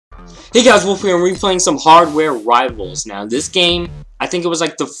Hey guys, Wolf here, and we're playing some Hardware Rivals. Now, this game, I think it was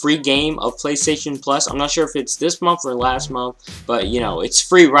like the free game of PlayStation Plus. I'm not sure if it's this month or last month, but you know, it's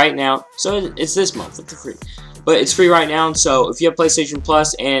free right now. So it's this month, it's free. But it's free right now, so if you have PlayStation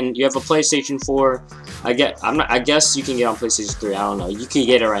Plus and you have a PlayStation 4, I guess you can get on PlayStation 3, I don't know. You can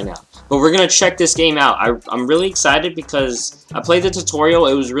get it right now. But we're gonna check this game out. I'm really excited because I played the tutorial.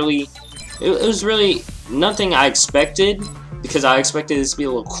 It was really nothing I expected, because I expected this to be a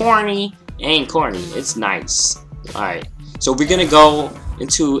little corny. It ain't corny. It's nice. Alright. So we're gonna go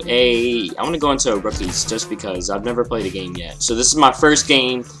into I want to go into rookies just because I've never played a game yet. So this is my first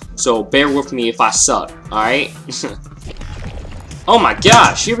game, so bear with me if I suck. Alright? Oh my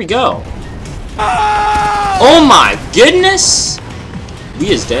gosh, here we go. Oh my goodness!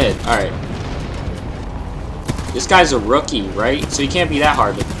 We is dead. Alright. This guy's a rookie, right? So he can't be that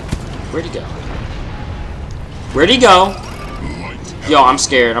hard. Where'd he go? Where'd he go? Yo, I'm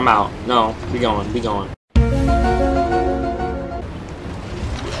scared. I'm out. No, we going.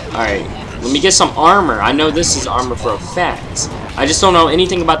 Alright, let me get some armor. I know this is armor for a fact. I just don't know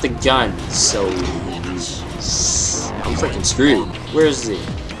anything about the guns, so I'm freaking screwed. Where is he?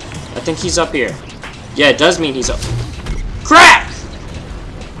 I think he's up here. Yeah, it does mean he's up. Crap!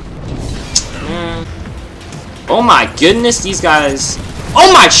 Oh my goodness, these guys.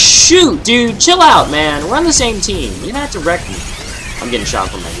 Oh my shoot, dude, chill out, man. We're on the same team. You don't have to wreck me. I'm getting shot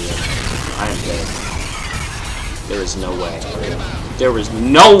from my head. I am dead. There is no way. There was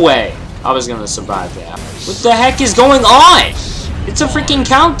no way I was gonna survive that. What the heck is going on? It's a freaking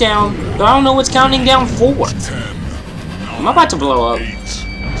countdown, but I don't know what's counting down for. I'm about to blow up.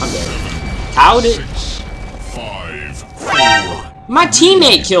 I'm dead. How'd it? My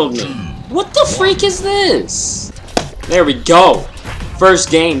teammate killed me. What the freak is this? There we go.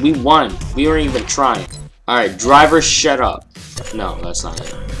 First game, we won. We weren't even trying. Alright, driver, shut up. No, that's not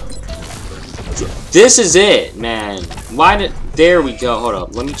it. This is it, man. There we go. Hold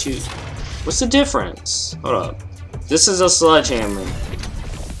up. Let me choose. What's the difference? Hold up. This is a sledgehammer.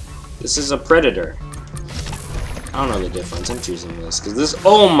 This is a predator. I don't know the difference. I'm choosing this because this.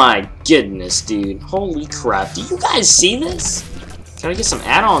 Oh my goodness, dude. Holy crap. Do you guys see this? Can I get some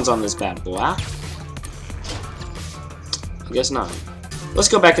add-ons on this bad boy? I guess not. Let's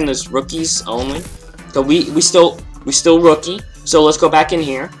go back in this rookies only. So we still rookie. So let's go back in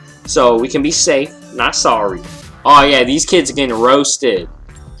here so we can be safe. Not sorry. Oh yeah, these kids are getting roasted.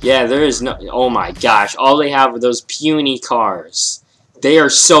 Yeah, there is no. Oh my gosh, all they have are those puny cars. They are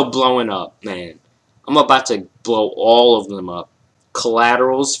so blowing up, man. I'm about to blow all of them up.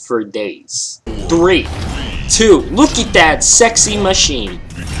 Collaterals for days. 3, 2. Look at that sexy machine.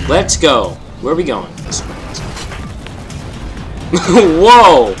 Let's go. Where are we going?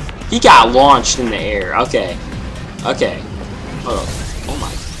 Whoa! He got launched in the air. Okay. Okay. Hold up. Oh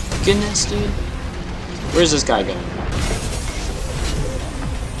my goodness, dude. Where's this guy going?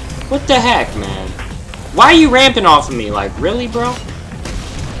 What the heck, man? Why are you ramping off of me? Like, really, bro?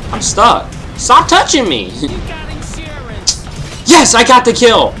 I'm stuck. Stop touching me! Yes, I got the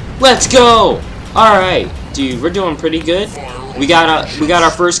kill! Let's go! Alright, dude, we're doing pretty good. We got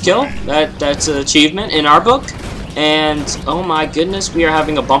our first kill. That's an achievement in our book. And oh my goodness, we are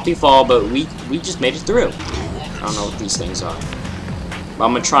having a bumpy fall, but we just made it through. I don't know what these things are. But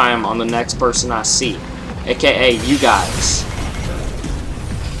I'm gonna try them on the next person I see, aka you guys.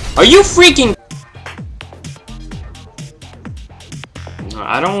 Are you freaking?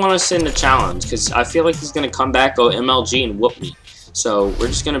 I don't want to send a challenge because I feel like he's gonna come back, go MLG, and whoop me. So we're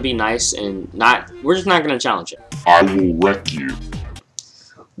just gonna be nice and we're just not gonna challenge it. I will wreck you.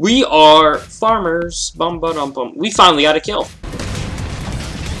 We are farmers. Bum ba dum bum. We finally got a kill.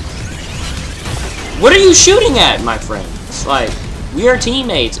 What are you shooting at, my friend? It's like, we are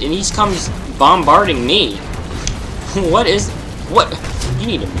teammates, and he comes bombarding me. What? You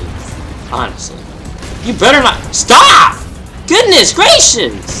need to move, honestly. You better not. Stop! Goodness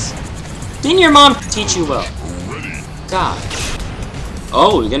gracious! Didn't your mom teach you well? Gosh.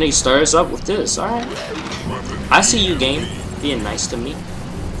 Oh, you're gonna start us up with this. Alright. I see you, game. Being nice to me.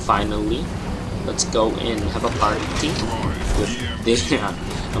 Finally. Let's go and have a party with this. I'm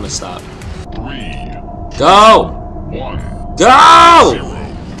gonna stop. Go! Go!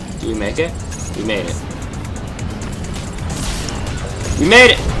 Did we make it? We made it. We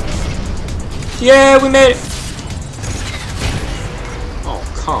made it! Yeah, we made it! Oh,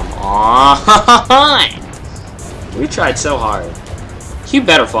 come on! We tried so hard. You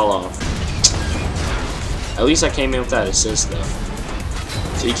better fall off. At least I came in with that assist, though.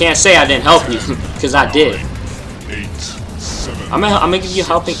 So you can't say I didn't help you, because I did. I'm gonna give you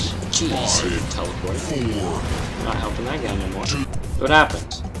helping. Jeez, you're teleporting. Not helping that guy anymore. What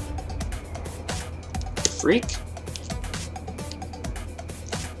happened? freak?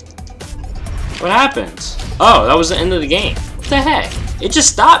 What happened? Oh, that was the end of the game. What the heck? It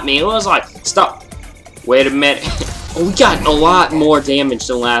just stopped me. It was like, stop. Wait a minute. Oh, we got a lot more damage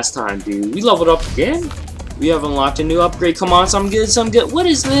than last time, dude. We leveled up again? We have unlocked a new upgrade. Come on, some good, some good. What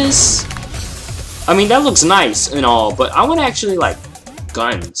is this? I mean, that looks nice and all, but I want to actually like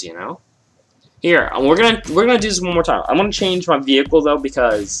guns, you know? Here, we're gonna do this one more time. I'm gonna change my vehicle though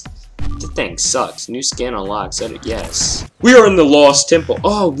because the thing sucks. New skin unlocked. Set it yes. We are in the Lost Temple.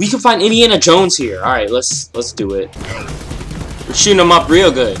 Oh, we can find Indiana Jones here. All right, let's do it. We're shooting them up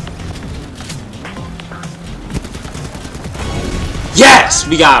real good. Yes,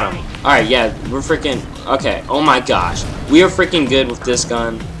 we got him. All right, yeah, we're freaking okay. Oh my gosh, we are freaking good with this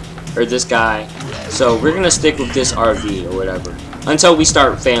gun or this guy. So we're gonna stick with this RV or whatever until we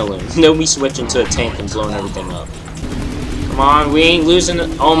start failing. Then we switch into a tank and blowing everything up. Come on, we ain't losing it.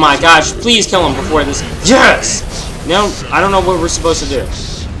 Oh my gosh, please kill him before this. Yes! No, I don't know what we're supposed to do.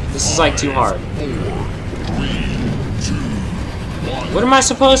 This is like too hard. What am I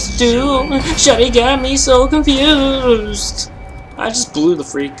supposed to do? Shuddy got me so confused. I just blew the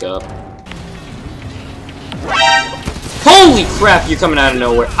freak up. Holy crap, you're coming out of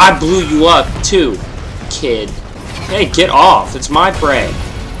nowhere. I blew you up too, kid. Hey, get off. It's my prey.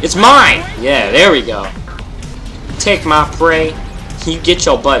 It's mine! Yeah, there we go. Take my prey. You get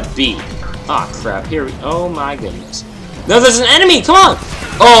your butt beat. Ah, crap. Here we... Oh, my goodness. No, there's an enemy! Come on!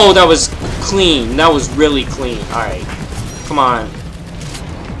 Oh, that was clean. That was really clean. Alright. Come on.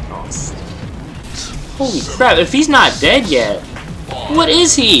 Oh, holy crap. If he's not dead yet, what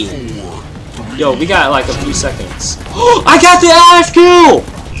is he? Yo, we got like a few seconds. I got the last kill!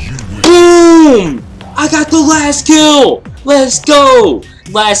 Boom! I got the last kill! Let's go!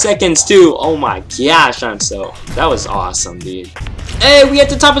 Last seconds too. Oh my gosh, that was awesome, dude. Hey, we at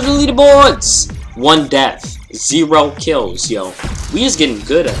the top of the leaderboards! 1 death, 0 kills, yo. We just getting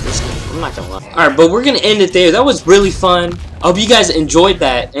good at this game. I'm not gonna lie. Alright, but we're gonna end it there. That was really fun. I hope you guys enjoyed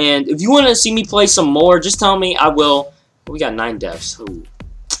that. And if you want to see me play some more, just tell me. I will. We got 9 deaths. Ooh.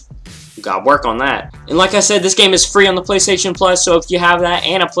 We gotta work on that. And like I said, this game is free on the PlayStation Plus, so if you have that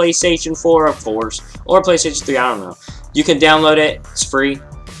and a PlayStation 4, of course, or a PlayStation 3, I don't know, you can download it. It's free.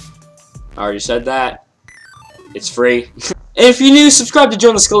 I already said that. It's free. And if you're new, subscribe to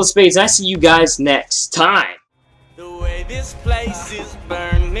join the Skull of Spades, and I see you guys next time. The way this place is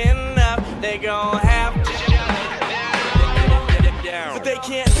burning up, they gon' have to but they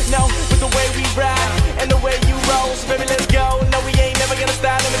can't know with the way we ride and the way you roll. So baby, let's go. No, we ain't never gonna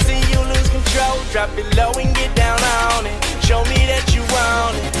stop. Let me see you lose control. Drop it low and get down on it. Show me that you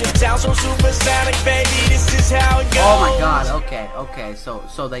want it. It sounds so supersonic, baby. This is how it goes. Oh my god. Okay.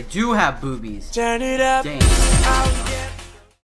 So they do have boobies. Turn it up. Dang.